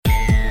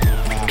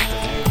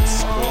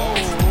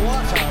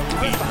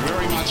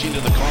much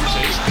into the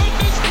contest.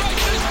 Goodness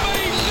gracious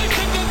me,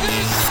 listen to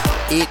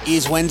this! It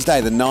is Wednesday,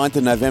 the 9th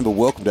of November.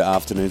 Welcome to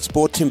Afternoon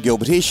Sport. Tim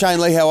Gilbert here. Shane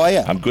Lee, how are you?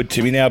 I'm good,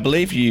 Timmy. Now, I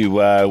believe you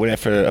went out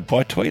for a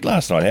bite to eat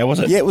last night. How was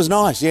it? Yeah, it was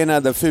nice. Yeah, no,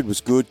 the food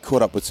was good.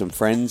 Caught up with some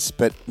friends.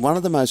 But one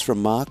of the most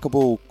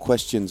remarkable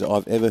questions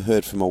I've ever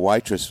heard from a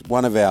waitress,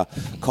 one of our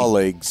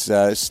colleagues,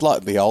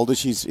 slightly older,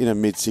 she's in her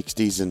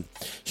mid-60s, and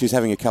she was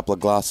having a couple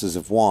of glasses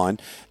of wine.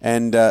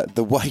 And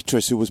the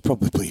waitress, who was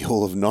probably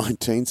all of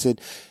 19,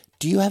 said,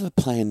 "Do you have a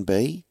plan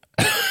B?"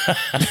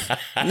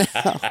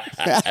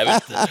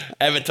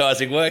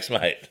 Advertising works,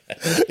 mate.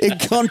 In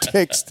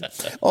context,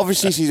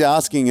 obviously she's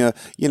asking her,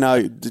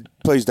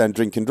 please don't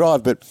drink and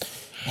drive, but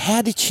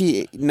how did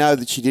she know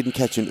that she didn't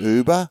catch an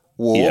Uber,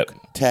 walk,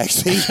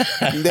 taxi,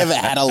 never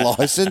had a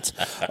licence?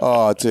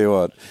 Oh, I tell you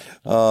what.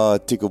 Oh,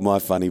 it tickled my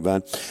funny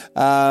bone.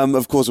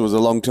 Of course, it was a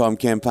long-time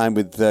campaign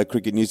with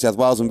Cricket New South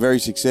Wales and very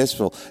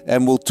successful.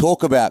 And we'll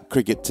talk about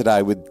cricket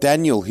today with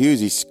Daniel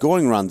Hughes. He's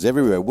scoring runs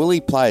everywhere. Will he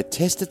play a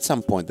test at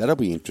some point? That'll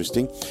be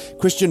interesting.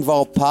 Christian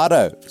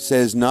Volpato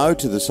says no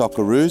to the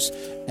Socceroos.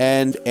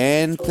 And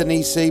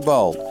Anthony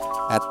Seibold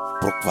at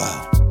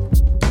Brookvale.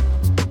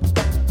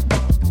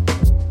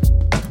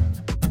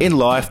 In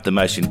life, the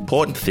most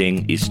important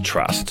thing is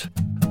trust.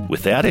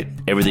 Without it,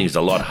 everything is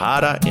a lot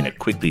harder in a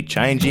quickly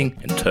changing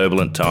and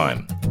turbulent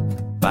time.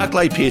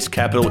 Barclay Pearce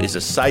Capital is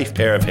a safe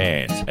pair of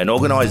hands, an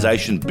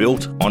organisation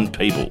built on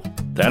people.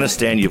 They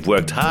understand you've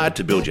worked hard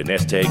to build your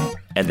nest egg,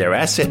 and their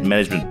asset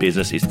management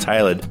business is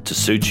tailored to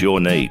suit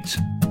your needs.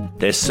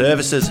 Their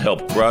services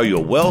help grow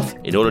your wealth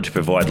in order to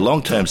provide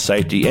long-term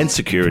safety and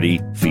security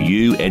for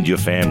you and your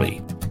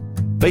family.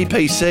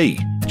 BPC,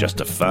 just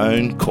a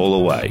phone call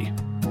away.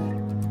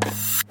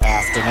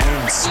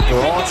 Afternoon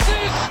Sport.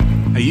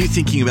 Are you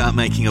thinking about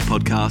making a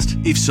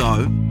podcast? If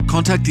so,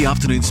 contact the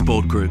Afternoon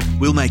Sport Group.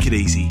 We'll make it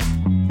easy.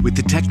 With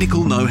the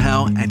technical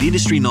know-how and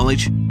industry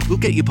knowledge, we'll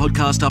get your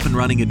podcast up and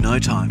running in no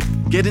time.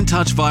 Get in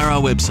touch via our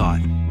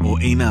website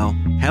or email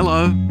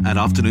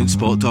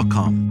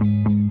hello@afternoonsport.com.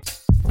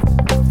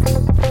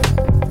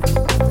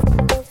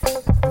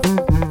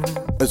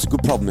 It's a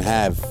good problem to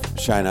have,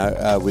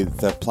 Shano,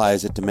 with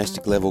players at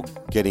domestic level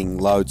getting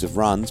loads of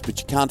runs, but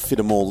you can't fit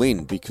them all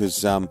in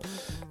because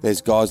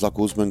there's guys like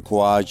Usman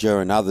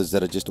Khawaja and others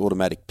that are just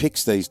automatic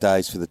picks these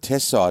days for the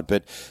test side.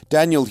 But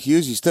Daniel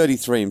Hughes, he's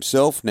 33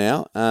 himself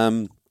now.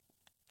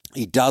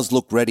 He does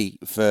look ready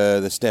for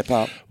the step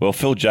up. Well,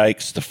 Phil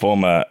Jakes, the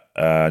former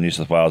New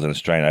South Wales and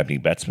Australian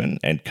opening batsman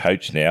and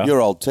coach now. Your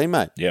old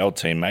teammate. Yeah, old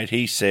teammate.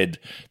 He said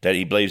that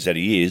he believes that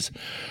he is.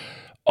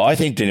 I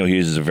think Daniel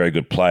Hughes is a very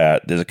good player.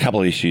 There's a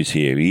couple of issues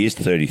here. He is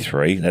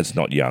 33. That's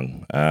not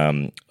young.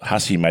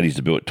 Hussey made his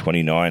debut at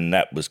 29.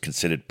 That was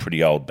considered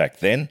pretty old back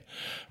then.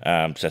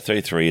 So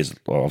 33 is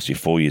obviously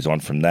 4 years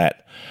on from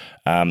that.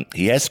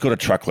 He has scored a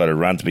truckload of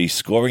runs, but he's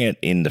scoring it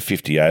in the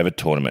 50-over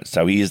tournament.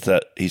 So he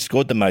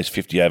scored the most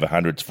 50-over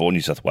hundreds for New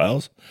South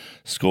Wales,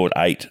 scored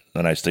 8.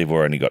 I know Steve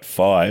Waugh only got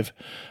 5,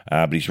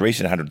 but his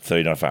recent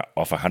 130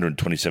 off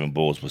 127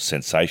 balls was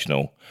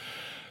sensational.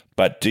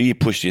 But do you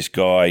push this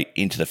guy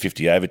into the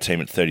 50-over team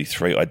at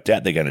 33? I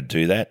doubt they're going to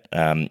do that.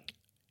 And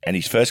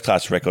his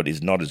first-class record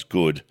is not as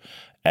good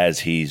as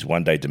his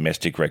one-day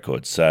domestic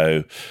record.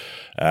 So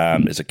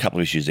there's a couple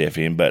of issues there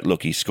for him. But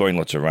look, he's scoring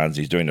lots of runs.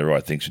 He's doing the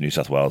right things for New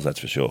South Wales, that's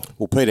for sure.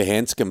 Well, Peter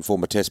Handscomb,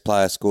 former Test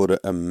player, scored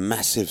a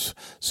massive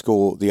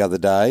score the other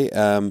day.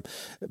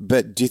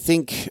 But do you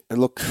think,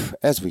 look,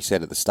 as we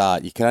said at the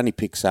start, you can only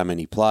pick so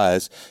many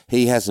players.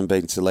 He hasn't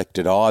been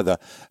selected either.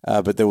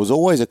 But there was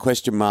always a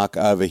question mark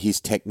over his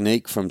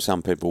technique from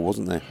some people,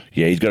 wasn't there?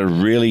 Yeah, he's got a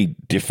really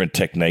different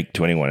technique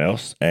to anyone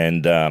else.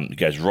 And he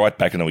goes right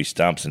back into his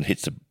stumps and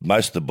hits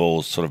most of the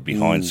balls sort of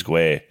behind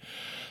square.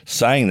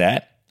 Saying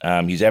that,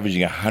 he's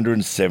averaging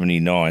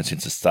 179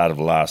 since the start of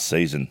last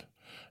season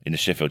in the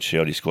Sheffield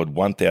Shield. He scored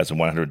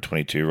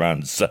 1,122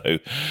 runs, so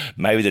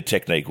maybe the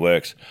technique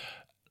works.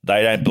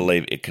 They don't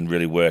believe it can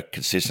really work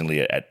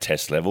consistently at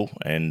test level.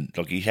 And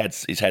look, he's had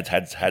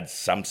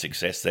some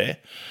success there,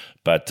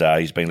 but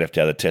he's been left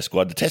out of the test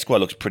squad. The test squad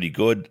looks pretty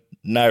good.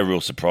 No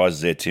real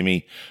surprises there,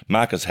 Timmy.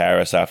 Marcus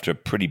Harris, after a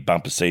pretty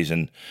bumper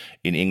season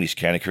in English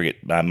county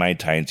cricket,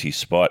 maintains his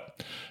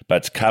spot.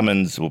 But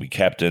Cummins will be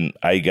captain,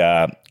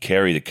 Agar,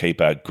 Carey the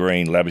keeper,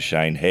 Green,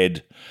 Labuschagne,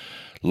 Head,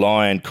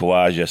 Lyon,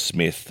 Khawaja,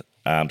 Smith,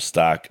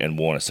 Stark and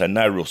Warner. So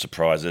no real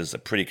surprises, a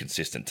pretty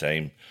consistent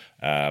team.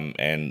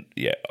 And,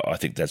 yeah, I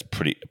think that's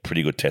pretty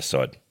good test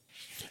side.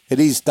 It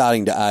is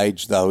starting to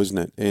age, though, isn't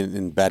it,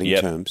 in batting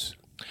terms?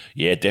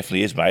 Yeah, it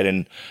definitely is,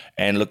 mate.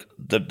 And look,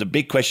 the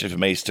big question for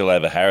me is still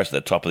over Harris at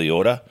the top of the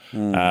order.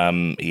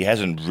 He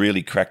hasn't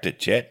really cracked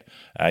it yet.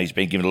 He's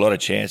been given a lot of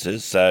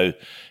chances, so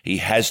he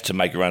has to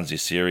make runs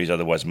this series,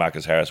 otherwise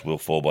Marcus Harris will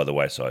fall by the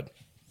wayside.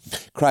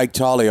 Craig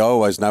Tiley, I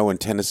always know when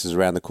tennis is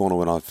around the corner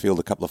when I field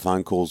a couple of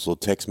phone calls or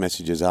text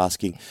messages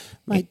asking,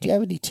 mate, do you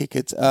have any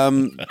tickets?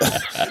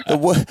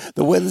 The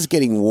weather's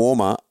getting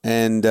warmer,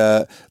 and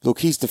look,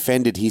 he's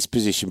defended his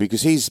position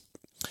because he's,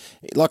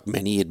 like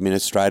many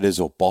administrators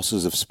or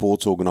bosses of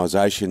sports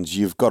organisations,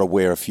 you've got to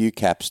wear a few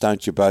caps,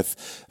 don't you,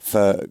 both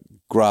for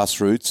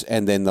grassroots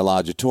and then the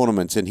larger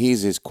tournaments. And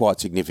his is quite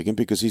significant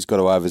because he's got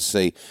to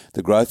oversee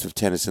the growth of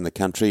tennis in the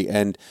country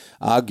and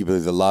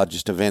arguably the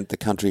largest event the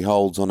country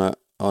holds on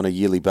a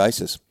yearly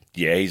basis.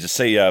 Yeah, he's the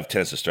CEO of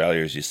Tennis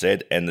Australia, as you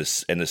said, and the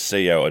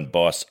CEO and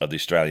boss of the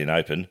Australian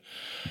Open.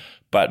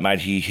 But, mate,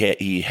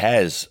 he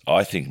has,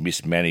 I think,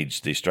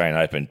 mismanaged the Australian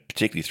Open,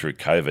 particularly through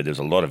COVID. There's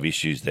a lot of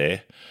issues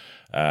there,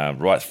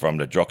 right from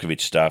the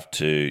Djokovic stuff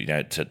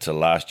to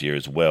last year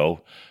as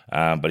well.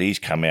 But he's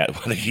come out,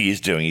 what he is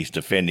doing, he's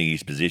defending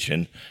his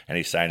position, and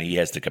he's saying he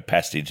has the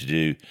capacity to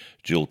do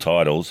dual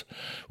titles,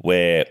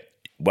 where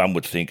one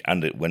would think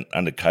under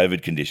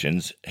COVID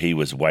conditions, he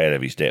was way out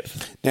of his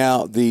depth.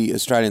 Now, the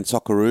Australian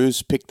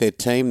Socceroos picked their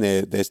team,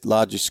 their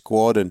largest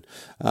squad, and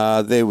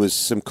there was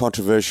some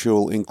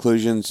controversial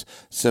inclusions,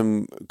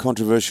 some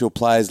controversial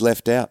players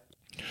left out.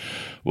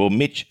 Well,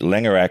 Mitch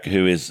Langerak,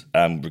 who is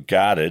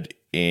regarded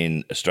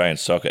in Australian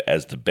soccer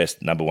as the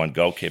best number one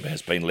goalkeeper,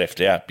 has been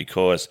left out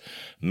because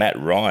Matt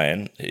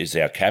Ryan is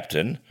our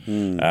captain.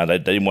 They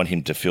didn't want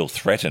him to feel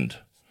threatened.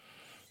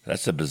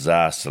 That's a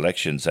bizarre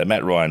selection. So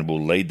Matt Ryan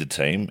will lead the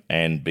team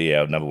and be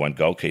our number one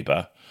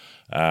goalkeeper.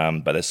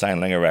 But they're saying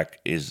Langerak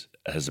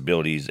his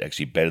ability is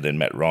actually better than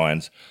Matt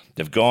Ryan's.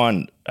 They've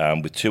gone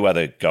with two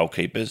other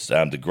goalkeepers,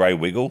 the Grey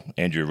Wiggle,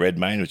 Andrew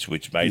Redmayne,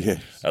 which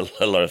made a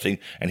lot of things,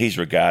 and he's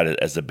regarded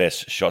as the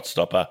best shot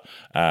stopper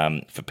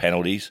for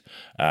penalties,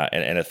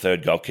 and a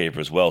third goalkeeper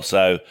as well.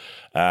 So,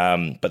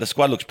 but the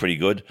squad looks pretty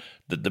good.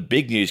 The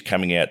big news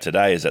coming out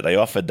today is that they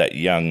offered that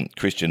young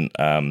Christian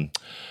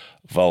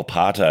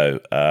Volpato,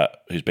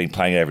 who's been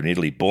playing over in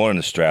Italy, born in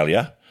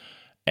Australia,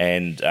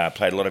 and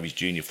played a lot of his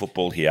junior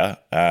football here.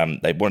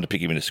 They wanted to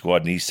pick him in the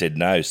squad, and he said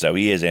no. So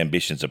he has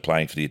ambitions of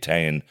playing for the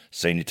Italian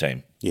senior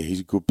team. Yeah,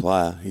 he's a good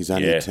player. He's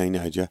only a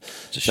teenager.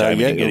 It's a shame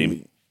we didn't get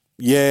him.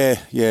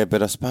 Yeah,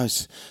 but I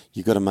suppose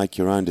you've got to make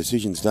your own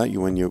decisions, don't you,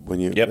 when you're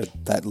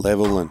at that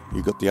level, and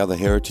you've got the other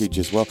heritage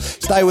as well.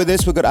 Stay with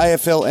us. We've got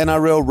AFL,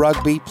 NRL,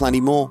 rugby, plenty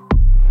more.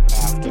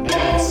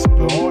 Afternoon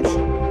Sport.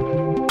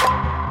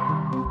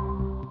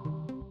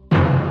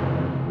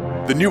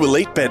 The new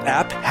EliteBet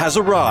app has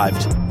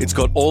arrived. It's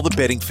got all the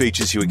betting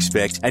features you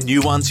expect and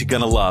new ones you're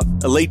going to love.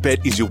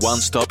 EliteBet is your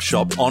one-stop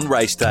shop on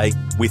race day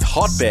with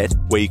Hotbet,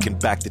 where you can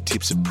back the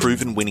tips of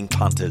proven winning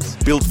punters,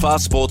 build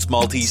fast sports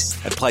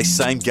multis, and play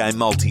same-game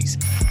multis.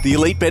 The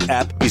EliteBet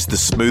app is the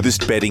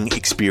smoothest betting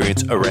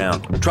experience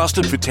around.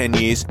 Trusted for 10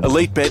 years,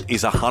 EliteBet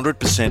is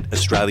 100%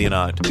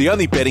 Australian-owned. The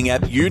only betting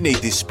app you need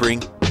this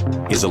spring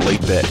is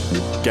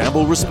EliteBet.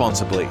 Gamble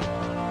responsibly.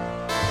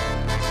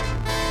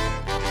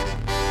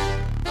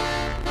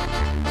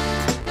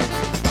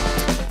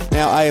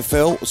 Now,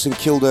 AFL, St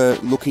Kilda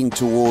looking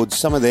towards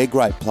some of their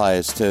great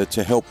players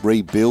to help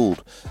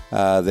rebuild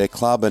their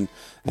club and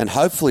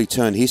hopefully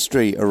turn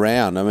history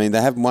around. I mean,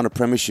 they haven't won a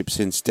premiership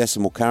since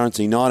Decimal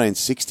Currency,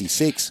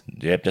 1966.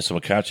 Yep,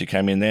 Decimal Currency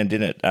came in then,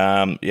 didn't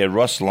it?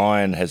 Ross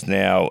Lyon has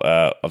now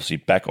obviously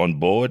back on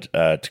board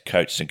to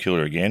coach St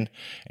Kilda again,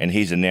 and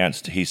he's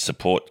announced his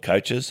support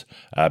coaches.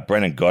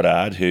 Brennan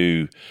Goddard,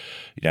 who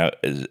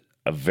is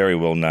a very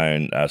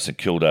well-known St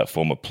Kilda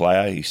former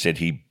player, he said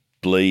he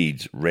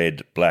bleeds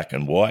red, black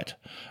and white,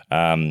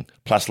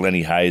 plus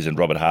Lenny Hayes and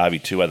Robert Harvey,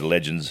 two other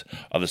legends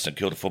of the St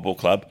Kilda Football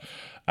Club.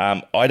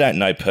 I don't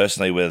know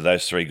personally whether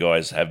those three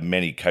guys have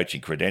many coaching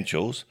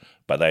credentials,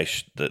 but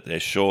they're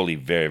surely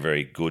very,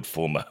 very good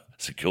former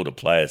St Kilda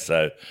players.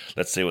 So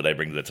let's see what they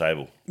bring to the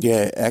table.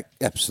 Yeah,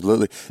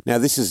 absolutely. Now,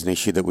 this is an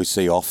issue that we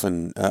see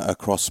often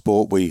across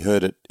sport. We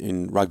heard it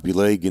in rugby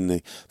league in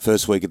the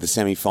first week of the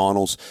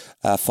semi-finals,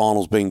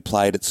 finals being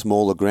played at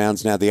smaller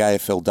grounds. Now, the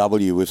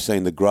AFLW, we've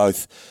seen the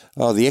growth,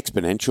 the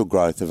exponential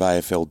growth of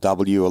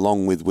AFLW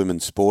along with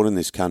women's sport in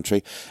this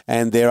country.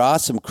 And there are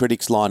some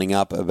critics lining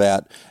up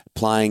about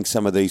playing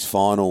some of these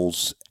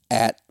finals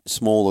at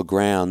smaller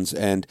grounds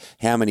and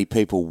how many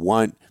people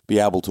won't be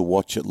able to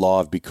watch it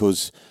live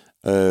because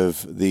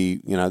of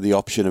the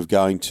option of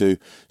going to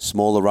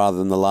smaller rather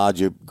than the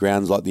larger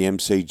grounds like the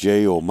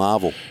MCG or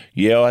Marvel.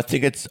 Yeah, I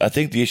think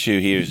the issue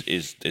here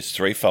is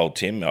threefold,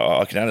 Tim.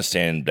 I can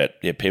understand that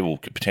people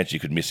potentially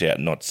could miss out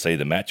and not see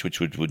the match,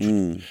 which would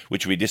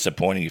be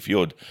disappointing if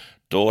your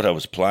daughter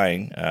was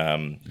playing,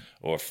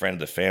 or a friend of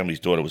the family's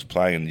daughter was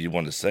playing and you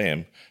wanted to see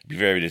him. It'd be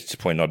very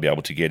disappointing not to be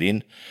able to get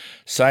in.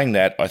 Saying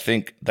that, I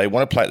think they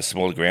want to play at the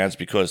smaller grounds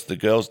because the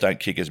girls don't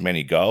kick as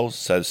many goals,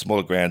 so the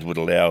smaller grounds would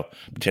allow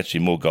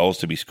potentially more goals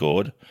to be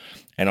scored.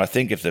 And I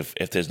think if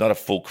there's not a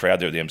full crowd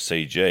there at the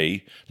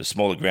MCG, the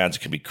smaller grounds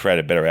can create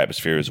a better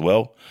atmosphere as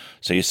well.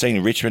 So you're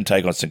seeing Richmond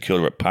take on St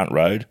Kilda at Punt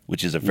Road,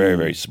 which is a very,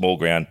 very small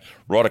ground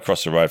right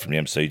across the road from the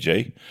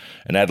MCG,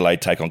 and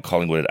Adelaide take on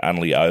Collingwood at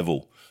Unley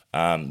Oval,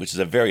 which is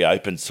a very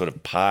open sort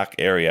of park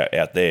area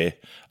out there.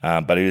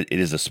 but it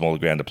is a smaller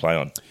ground to play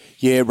on.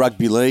 Yeah,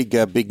 rugby league,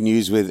 big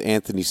news with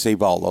Anthony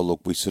Seibold. Oh,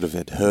 look, we sort of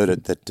had heard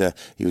it that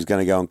he was going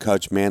to go and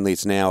coach Manly.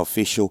 It's now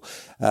official.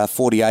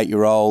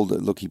 48-year-old.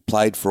 Look, he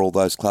played for all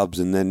those clubs,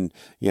 and then,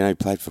 he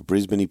played for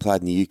Brisbane. He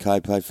played in the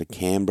UK, played for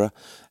Canberra.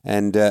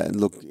 And,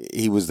 look,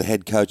 he was the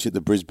head coach at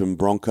the Brisbane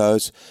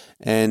Broncos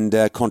and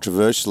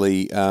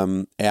controversially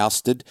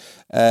ousted.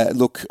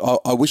 Look,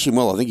 I wish him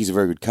well. I think he's a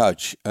very good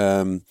coach.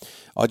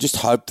 I just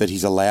hope that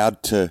he's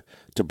allowed to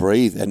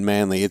breathe at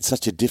Manly. It's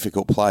such a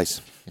difficult place.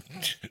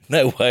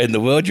 No way in the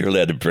world you're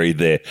allowed to breathe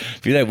there.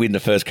 If you don't win the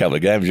first couple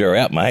of games, you're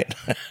out, mate.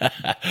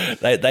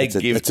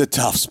 It's a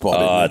tough spot.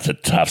 Oh, it's a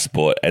tough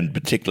spot, and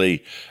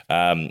particularly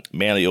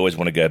Manly always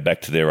want to go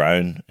back to their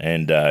own,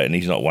 and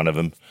he's not one of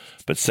them.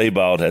 But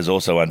Seibold has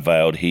also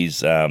unveiled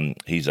his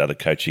other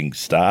coaching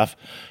staff.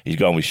 He's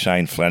gone with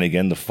Shane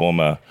Flanagan, the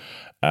former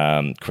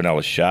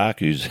Cronulla Shark,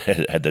 who's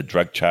had the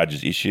drug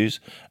charges issues,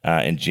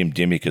 and Jim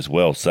Dimmick as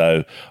well.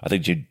 So I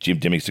think Jim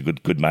Dimmick's a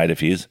good mate of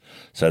his.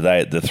 So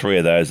the three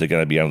of those are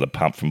going to be under the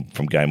pump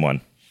from game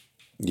one.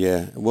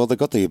 Yeah, well, they've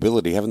got the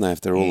ability, haven't they, if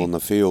they're all on the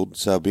field.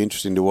 So it'll be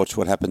interesting to watch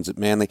what happens at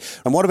Manly.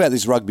 And what about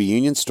this rugby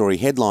union story?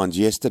 Headlines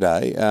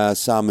yesterday,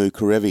 Samu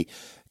Kerevi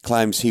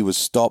claims he was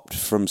stopped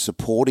from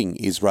supporting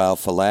Israel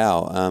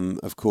Folau.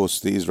 Of course,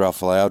 the Israel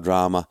Folau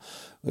drama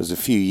was a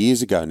few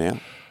years ago now.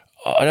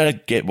 I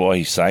don't get why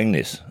he's saying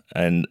this,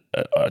 and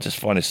I just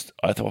find this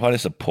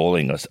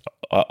appalling.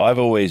 I've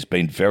always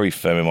been very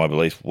firm in my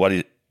belief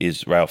what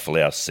Israel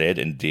Folau said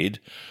and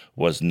did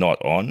was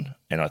not on,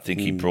 and I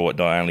think he brought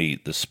not only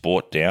the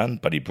sport down,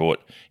 but he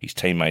brought his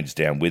teammates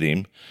down with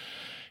him.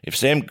 If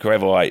Sam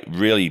Kerevi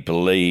really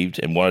believed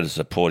and wanted to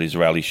support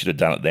Israel, he should have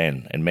done it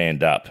then and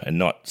manned up and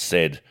not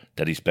said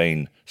that he's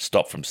been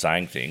stopped from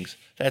saying things.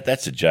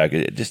 That's a joke.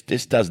 It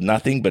just does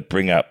nothing but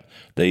bring up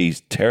these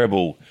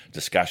terrible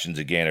discussions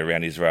again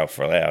around Israel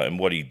Folau and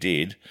what he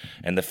did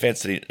and the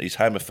offence that his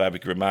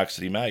homophobic remarks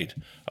that he made.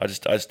 I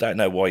just don't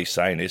know why he's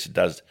saying this. It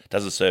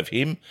doesn't serve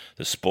him,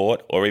 the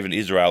sport, or even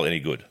Israel any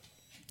good.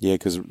 Yeah,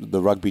 because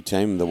the rugby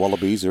team, the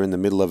Wallabies, are in the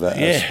middle of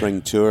a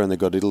spring tour and they've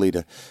got Italy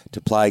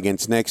to play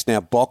against next. Now,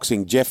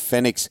 boxing, Jeff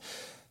Fenix.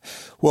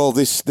 Well,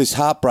 this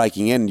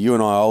heartbreaking end, you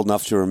and I are old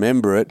enough to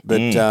remember it,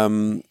 but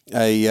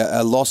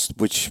a loss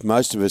which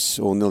most of us,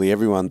 or nearly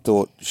everyone,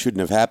 thought shouldn't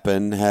have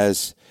happened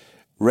has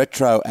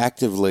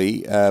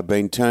retroactively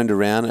been turned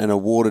around and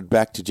awarded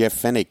back to Jeff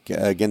Fenech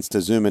against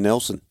Azuma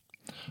Nelson.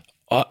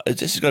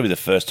 This is going to be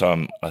the first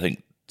time, I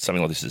think,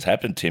 something like this has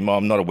happened, Tim.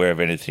 I'm not aware of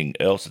anything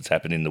else that's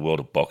happened in the world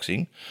of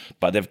boxing,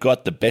 but they've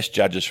got the best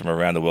judges from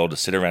around the world to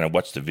sit around and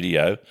watch the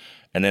video,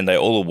 and then they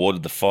all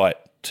awarded the fight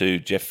to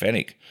Jeff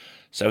Fenech.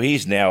 So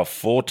he's now a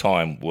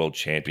 4-time world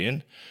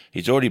champion.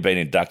 He's already been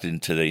inducted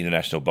into the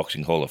International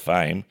Boxing Hall of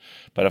Fame,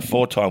 but a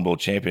 4-time world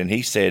champion.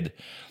 He said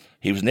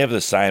he was never the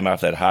same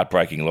after that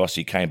heartbreaking loss.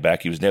 He came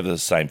back. He was never the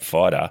same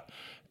fighter,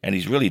 and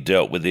he's really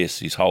dealt with this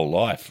his whole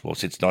life, well,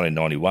 since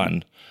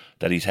 1991,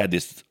 that he's had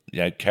this,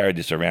 carried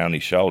this around on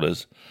his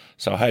shoulders.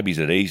 So I hope he's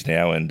at ease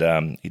now, and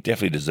he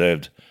definitely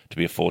deserved to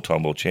be a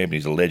 4-time world champion.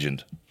 He's a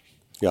legend.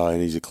 Yeah,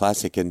 and he's a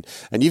classic. And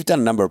you've done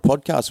a number of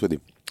podcasts with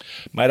him.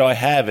 Mate, I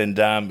have, and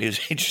he's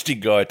an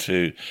interesting guy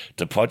to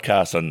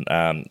podcast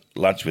on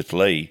Lunch with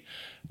Lee.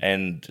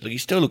 And he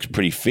still looks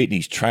pretty fit, and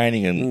he's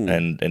training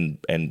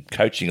and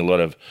coaching a lot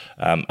of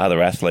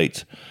other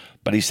athletes.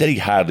 But he said he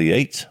hardly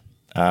eats.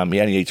 He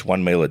only eats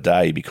one meal a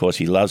day because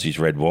he loves his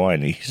red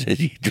wine. He says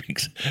he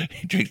drinks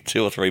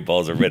 2 or 3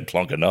 bowls of red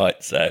plonk a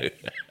night. So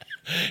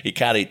he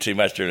can't eat too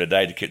much during the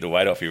day to keep the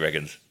weight off, he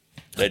reckons.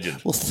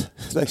 Legend. Well,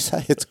 they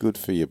say it's good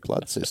for your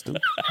blood system.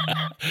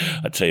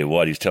 I tell you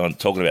what, he's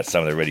talking about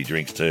some of the ready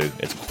drinks too.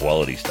 It's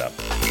quality stuff.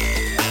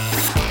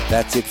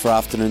 That's it for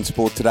Afternoon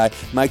Sport today.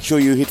 Make sure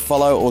you hit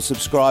follow or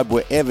subscribe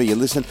wherever you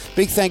listen.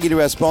 Big thank you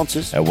to our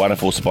sponsors. Our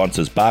wonderful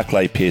sponsors,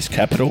 Barclay Pierce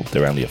Capital.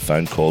 They're only a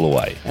phone call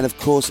away. And of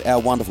course, our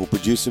wonderful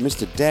producer,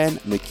 Mr. Dan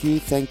McHugh.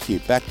 Thank you.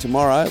 Back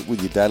tomorrow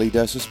with your daily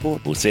dose of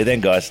sport. We'll see you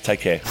then, guys. Take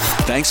care.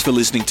 Thanks for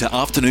listening to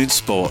Afternoon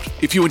Sport.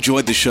 If you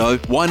enjoyed the show,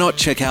 why not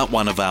check out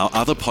one of our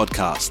other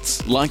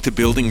podcasts, like the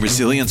Building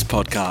Resilience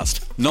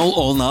podcast. Noel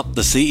Allnup,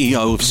 the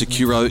CEO of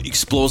Securo,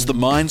 explores the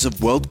minds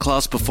of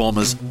world-class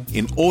performers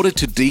in order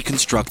to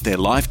deconstruct their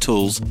life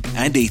tools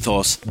and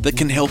ethos that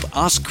can help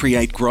us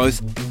create growth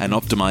and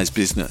optimize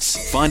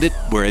business. Find it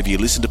wherever you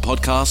listen to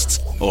podcasts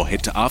or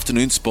head to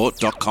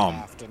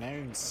afternoonsport.com.